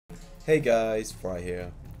Hey guys, Fry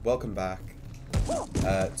here. Welcome back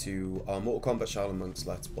to our Mortal Kombat Shaolin Monks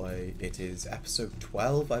Let's Play. It is episode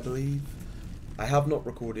 12, I believe. I have not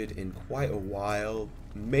recorded in quite a while,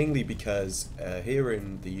 mainly because here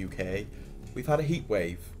in the UK, we've had a heat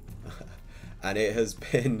wave. And it has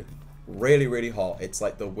been really hot. It's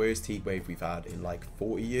like the worst heat wave we've had in like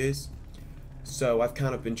 40 years. So I've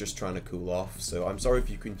kind of been just trying to cool off. So I'm sorry if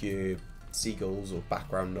you can hear seagulls or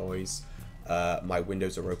background noise. My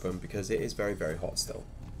windows are open because it is very hot still.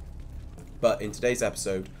 But in today's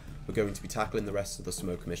episode, we're going to be tackling the rest of the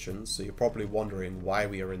smoke missions. So you're probably wondering why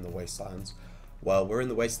we are in the wastelands. Well, we're in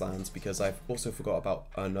the wastelands because I've also forgot about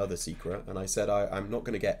another secret, and I said I'm not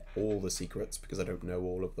going to get all the secrets because I don't know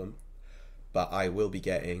all of them, but I will be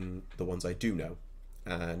getting the ones I do know.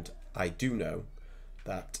 And I do know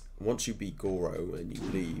that once you beat Goro and you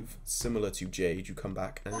leave, similar to Jade, you come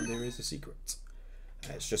back and there is a secret.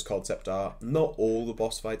 It's just concept art. Not all the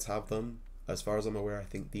boss fights have them. As far as I'm aware, I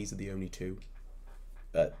think these are the only two.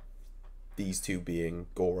 These two being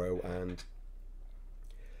Goro and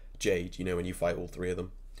Jade. You know, when you fight all three of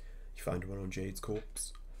them, you find one on Jade's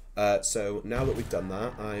corpse. So now that we've done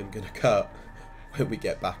that, I'm going to cut when we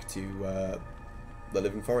get back to the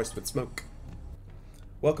Living Forest with Smoke.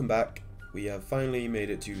 Welcome back. We have finally made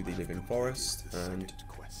it to the Living Forest, and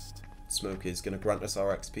Smoke is going to grant us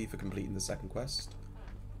our XP for completing the second quest,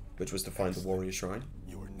 which was to find the Warrior Shrine.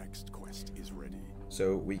 Your next quest is ready.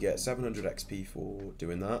 So we get 700 XP for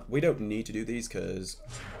doing that. We don't need to do these because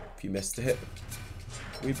if you missed it,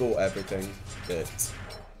 we bought everything that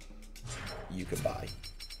you can buy.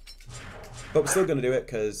 But we're still going to do it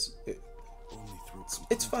because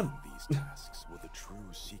it's fun. These tasks will the true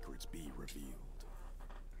secrets be revealed.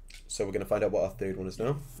 So we're going to find out what our third one is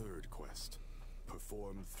now. Third quest.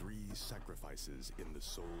 Perform 3 sacrifices in the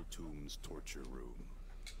Soul Tomb's torture room.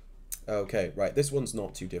 Okay, right, this one's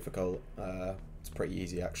not too difficult. It's pretty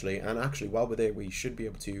easy actually, and actually while we're there we should be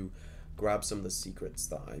able to grab some of the secrets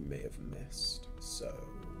that I may have missed. So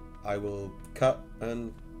I will cut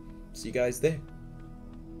and see you guys there.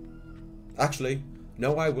 Actually,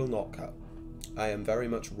 no, I will not cut. I am very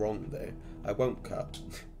much wrong there. I won't cut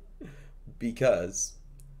because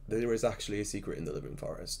there is actually a secret in the Living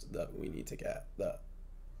Forest that we need to get that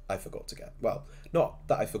I forgot to get. Well, not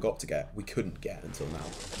that I forgot to get, we couldn't get until now.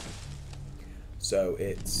 So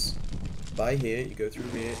it's by here, you go through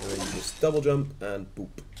here, and then you just double jump and boop,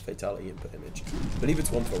 fatality input image. I believe it's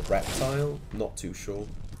one for reptile, not too sure.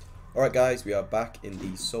 Alright guys, we are back in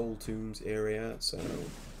the Soul Tombs area, so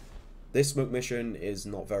this smoke mission is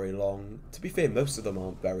not very long. To be fair, most of them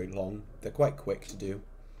aren't very long, they're quite quick to do.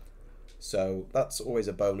 So that's always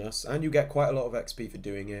a bonus, and you get quite a lot of XP for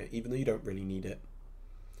doing it, even though you don't really need it.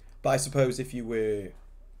 But I suppose if we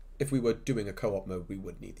were doing a co-op mode, we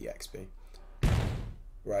would need the XP.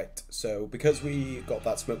 Right, so because we got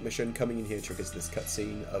that smoke mission, coming in here triggers this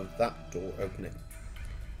cutscene of that door opening.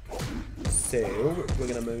 So we're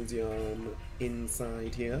going to mosey on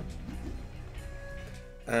inside here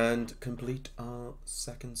and complete our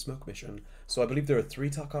second smoke mission. So I believe there are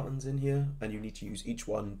 3 cartons in here, and you need to use each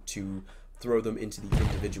one to throw them into the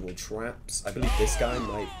individual traps. I believe this guy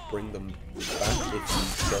might bring them back if he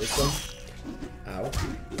throws them. Ow.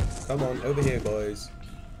 Come on, over here, boys.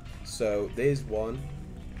 So there's one.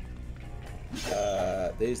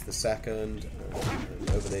 There's the second. And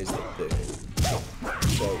over there's the third.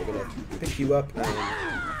 So we're going to pick you up and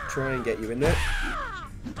try and get you in there.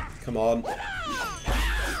 Come on.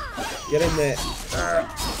 Get in there.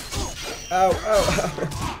 Ow.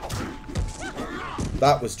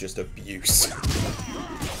 That was just abuse.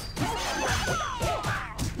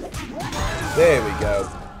 There we go.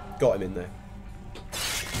 Got him in there.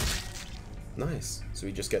 Nice. So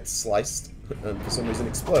he just gets sliced and for some reason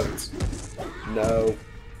explodes. No.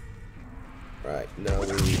 Right, no.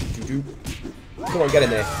 Come on, get in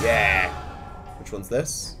there. Yeah. Which one's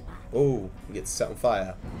this? Oh, he gets set on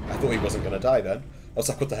fire. I thought he wasn't going to die then. I was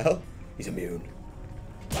like, what the hell? He's immune.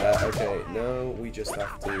 Okay, now we just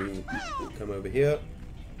have to come over here.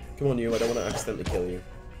 Come on, you. I don't want to accidentally kill you.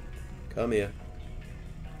 Come here.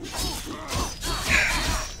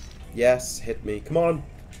 Yes, hit me. Come on.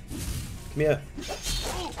 Come here.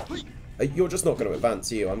 You're just not going to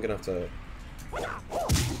advance, you. I'm going to have to...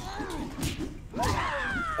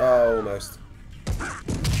 Oh, almost.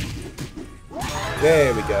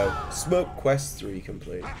 There we go. Smoke Quest 3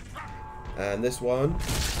 complete. And this one...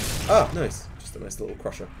 Ah, nice. Just a nice little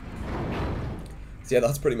crusher. So yeah,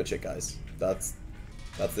 that's pretty much it, guys. That's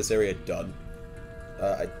this area done.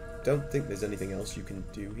 I don't think there's anything else you can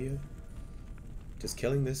do here. Does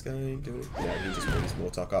killing this guy do it? Yeah, he just brings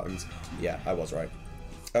more cartons. Yeah, I was right.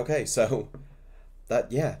 Okay, so that,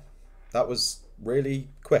 yeah, that was really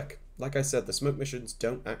quick. Like I said, the smoke missions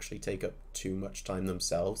don't actually take up too much time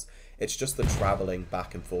themselves. It's just the traveling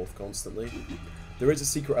back and forth constantly. There is a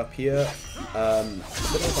secret up here. I don't know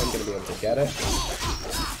if I'm going to be able to get it.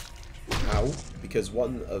 Ow. Because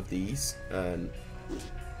one of these, and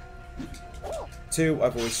two,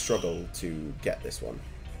 I've always struggled to get this one.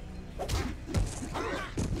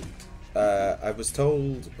 I was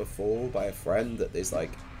told before by a friend that there's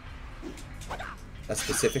like a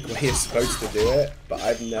specific way you're supposed to do it, but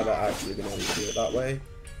I've never actually been able to do it that way.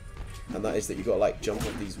 And that is that you got to like jump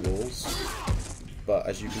off these walls. But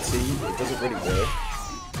as you can see, it doesn't really work.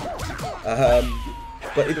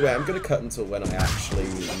 But either way, I'm going to cut until when I actually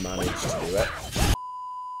manage to do it.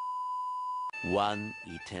 One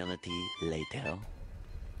eternity later.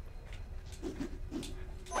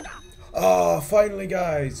 Oh, finally,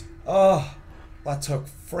 guys. Oh, that took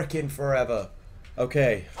frickin' forever.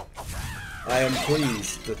 Okay. I am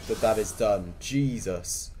pleased that that is done.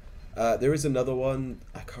 Jesus. There is another one.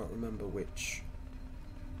 I can't remember which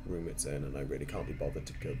room it's in, and I really can't be bothered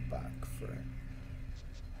to go back for it.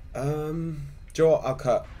 Joe, I'll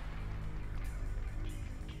cut.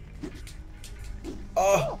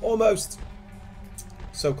 Oh, almost.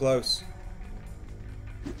 So close.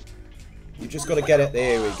 You just got to get it.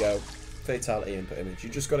 There we go. Fatality input image. You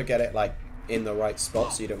just got to get it like in the right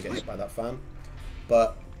spot so you don't get hit by that fan.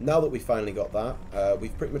 But now that we finally got that,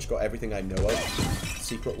 we've pretty much got everything I know of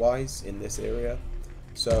secret-wise in this area.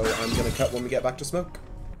 So I'm going to cut when we get back to smoke.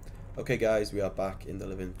 Okay guys, we are back in the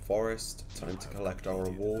Living Forest. Time to collect our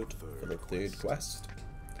reward for the third quest.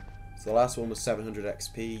 So the last one was 700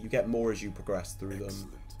 XP. You get more as you progress through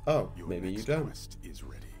them. Oh, maybe you don't.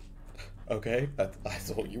 Okay, I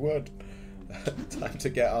thought you would. Time to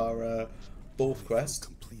get our fourth quest.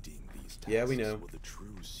 Yeah, we know.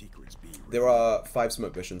 There are 5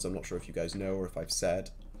 smoke missions. I'm not sure if you guys know or if I've said.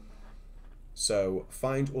 So,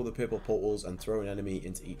 find all the purple portals and throw an enemy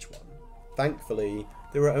into each one. Thankfully,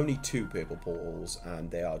 there are only 2 purple portals, and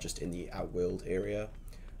they are just in the Outworld area.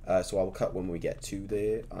 So I will cut when we get to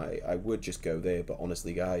there. I would just go there, but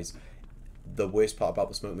honestly, guys, the worst part about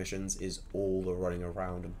the smoke missions is all the running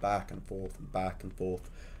around and back and forth and back and forth.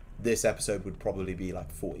 This episode would probably be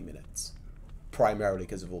like 40 minutes, primarily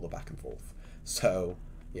because of all the back and forth. So,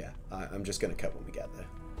 yeah, I'm just going to cut when we get there.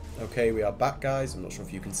 Okay, we are back, guys. I'm not sure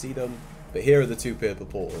if you can see them, but here are the 2 purple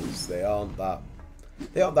portals. They aren't that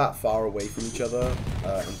far away from each other,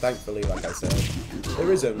 and thankfully, like I said,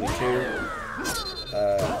 there is only 2.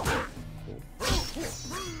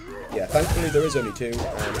 Yeah, thankfully there is only 2,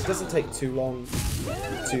 and it doesn't take too long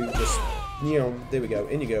to just, there we go,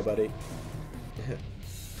 in you go, buddy.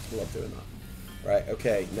 Love doing that. Right,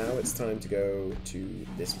 okay, now it's time to go to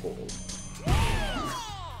this portal.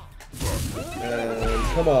 And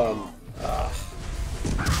come on.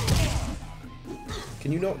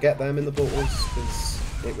 Can you not get them in the portals? Because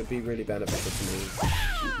it would be really beneficial to me.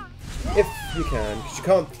 If you can, because you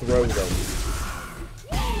can't throw them.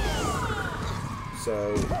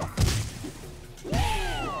 So,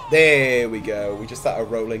 there we go. We just had a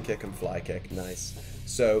rolling kick and fly kick. Nice.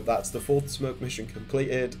 So that's the 4th smoke mission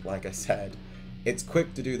completed. Like I said, it's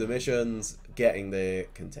quick to do the missions. Getting there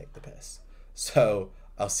can take the piss. So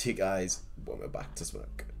I'll see you guys when we're back to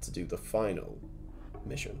smoke to do the final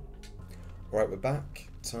mission. Alright, we're back.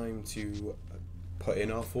 Time to put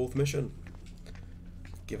in our 4th mission.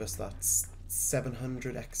 Give us that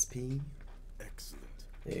 700 XP. Excellent.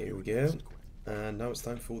 There we go. And now it's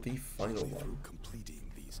time for the final one.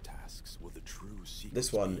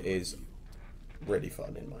 This one is really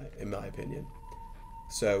fun in my opinion.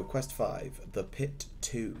 So, quest 5, the Pit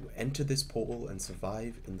 2. Enter this portal and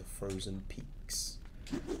survive in the frozen peaks.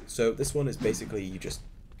 So this one is basically you just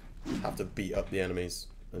have to beat up the enemies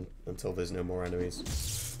until there's no more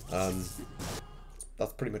enemies.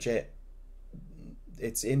 That's pretty much it.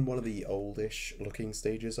 It's in one of the oldish looking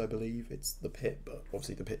stages, I believe. It's the Pit, but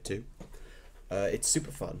obviously the Pit 2. It's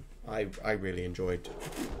super fun. I really enjoyed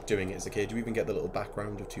doing it as a kid. You even get the little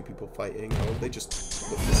background of 2 people fighting. Oh, they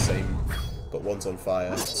just look the same, but one's on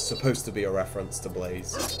fire. It's supposed to be a reference to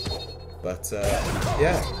Blaze. But,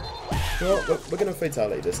 yeah. Well, we're going to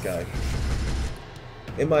fatality this guy.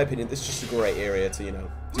 In my opinion, this is just a great area to,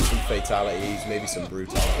 do some fatalities, maybe some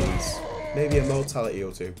brutalities, maybe a mortality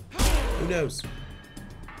or 2. Who knows?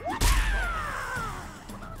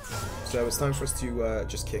 So it's time for us to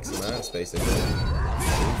just kick some ass, basically.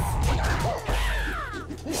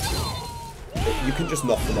 You can just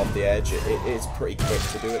knock them off the edge. It is pretty quick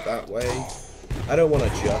to do it that way. I don't want to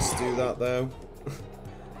just do that, though.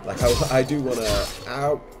 Like, I do want to...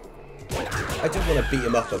 Ow! I do want to beat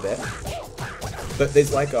him up a bit. But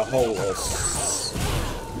there's like a whole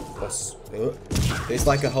It's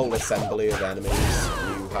like a whole assembly of enemies.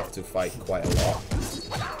 You have to fight quite a lot,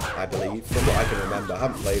 I believe, from what I can remember. I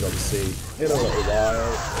haven't played, obviously, in a little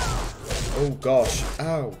while. Oh gosh,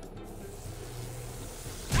 ow.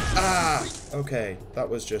 Ah! Okay, that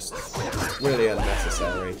was just really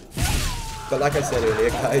unnecessary. But like I said earlier,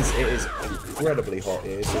 guys, it is incredibly hot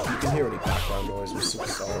here, so if you can hear any background noise, I'm super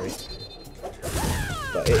sorry.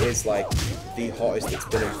 But it is like the hottest it's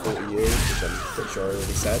been in 40 years, which I'm pretty sure I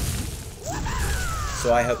already said.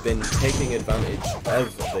 So I have been taking advantage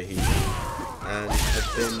of the heat, and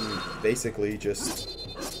have been basically just...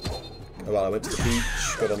 Well, I went to the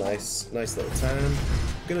beach, got a nice little tan.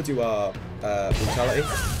 I'm gonna do our brutality,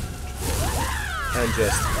 and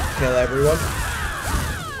just kill everyone.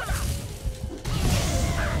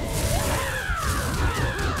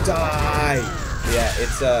 Die! Yeah,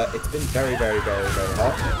 it's been very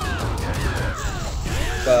hot.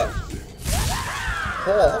 But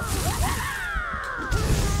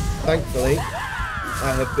thankfully,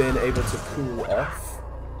 I have been able to cool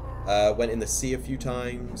off. Went in the sea a few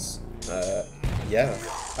times. Yeah,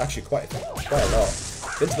 actually quite a lot.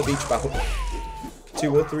 Been to the beach about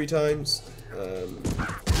 2 or 3 times.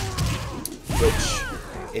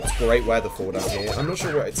 Which, it's great weather for down here. I'm not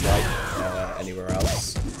sure what it's like anywhere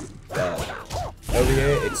else, but over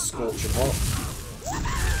here it's scorching hot.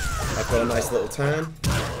 I've got a nice little tan.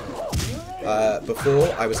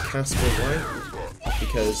 Before I was Casper White,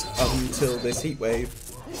 because up until this heat wave,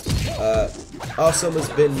 our summer's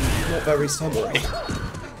been not very summery.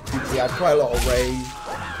 We had quite a lot of rain,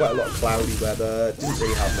 quite a lot of cloudy weather, didn't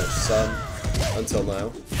really have much sun until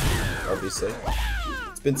now, obviously.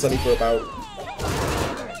 It's been sunny for about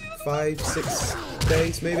 5-6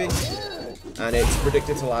 days maybe, and it's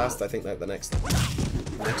predicted to last, I think, like the next week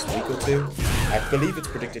or 2. I believe it's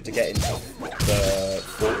predicted to get into the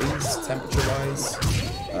 40s temperature wise,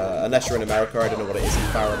 unless you're in America. I don't know what it is in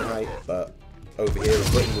Fahrenheit, but over here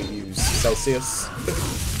in Britain we use Celsius,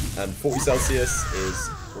 and 40 Celsius is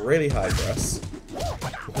really high for us.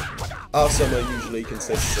 Our summer usually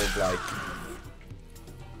consists of like,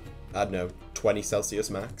 I don't know, 20 Celsius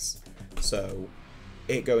max, so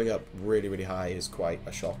it going up really high is quite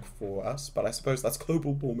a shock for us, but I suppose that's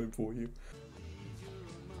global warming for you.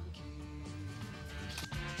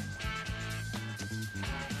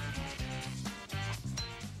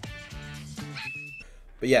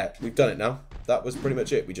 But yeah, we've done it now. That was pretty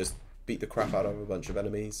much it. We just beat the crap out of a bunch of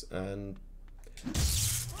enemies, and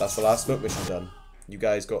that's the last smoke mission done. You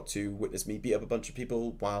guys got to witness me beat up a bunch of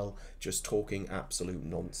people while just talking absolute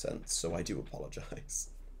nonsense, so I do apologise.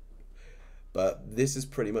 But this is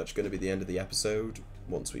pretty much going to be the end of the episode,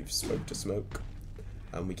 once we've smoked to smoke,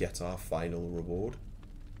 and we get our final reward.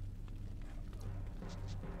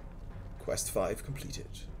 Quest 5 completed.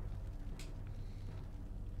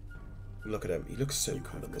 Look at him, he looks so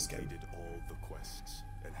cool in this game. All the quests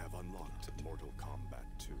and have unlocked Mortal Kombat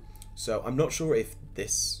 2. So I'm not sure if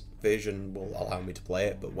this version will allow me to play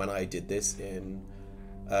it, but when I did this in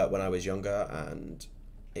when I was younger and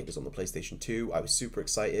it was on the PlayStation 2, I was super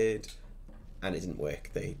excited, and it didn't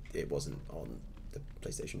work. It wasn't on the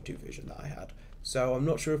PlayStation 2 version that I had. So I'm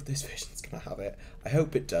not sure if this version's gonna have it. I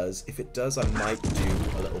hope it does. If it does, I might do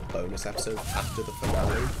a little bonus episode after the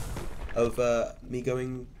finale of me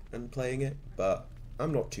going and playing it, but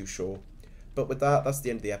I'm not too sure. But with that, that's the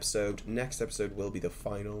end of the episode. Next episode will be the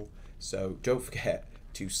final, so don't forget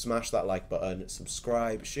to smash that like button,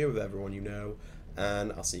 subscribe, share with everyone you know,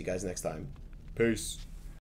 and I'll see you guys next time. Peace.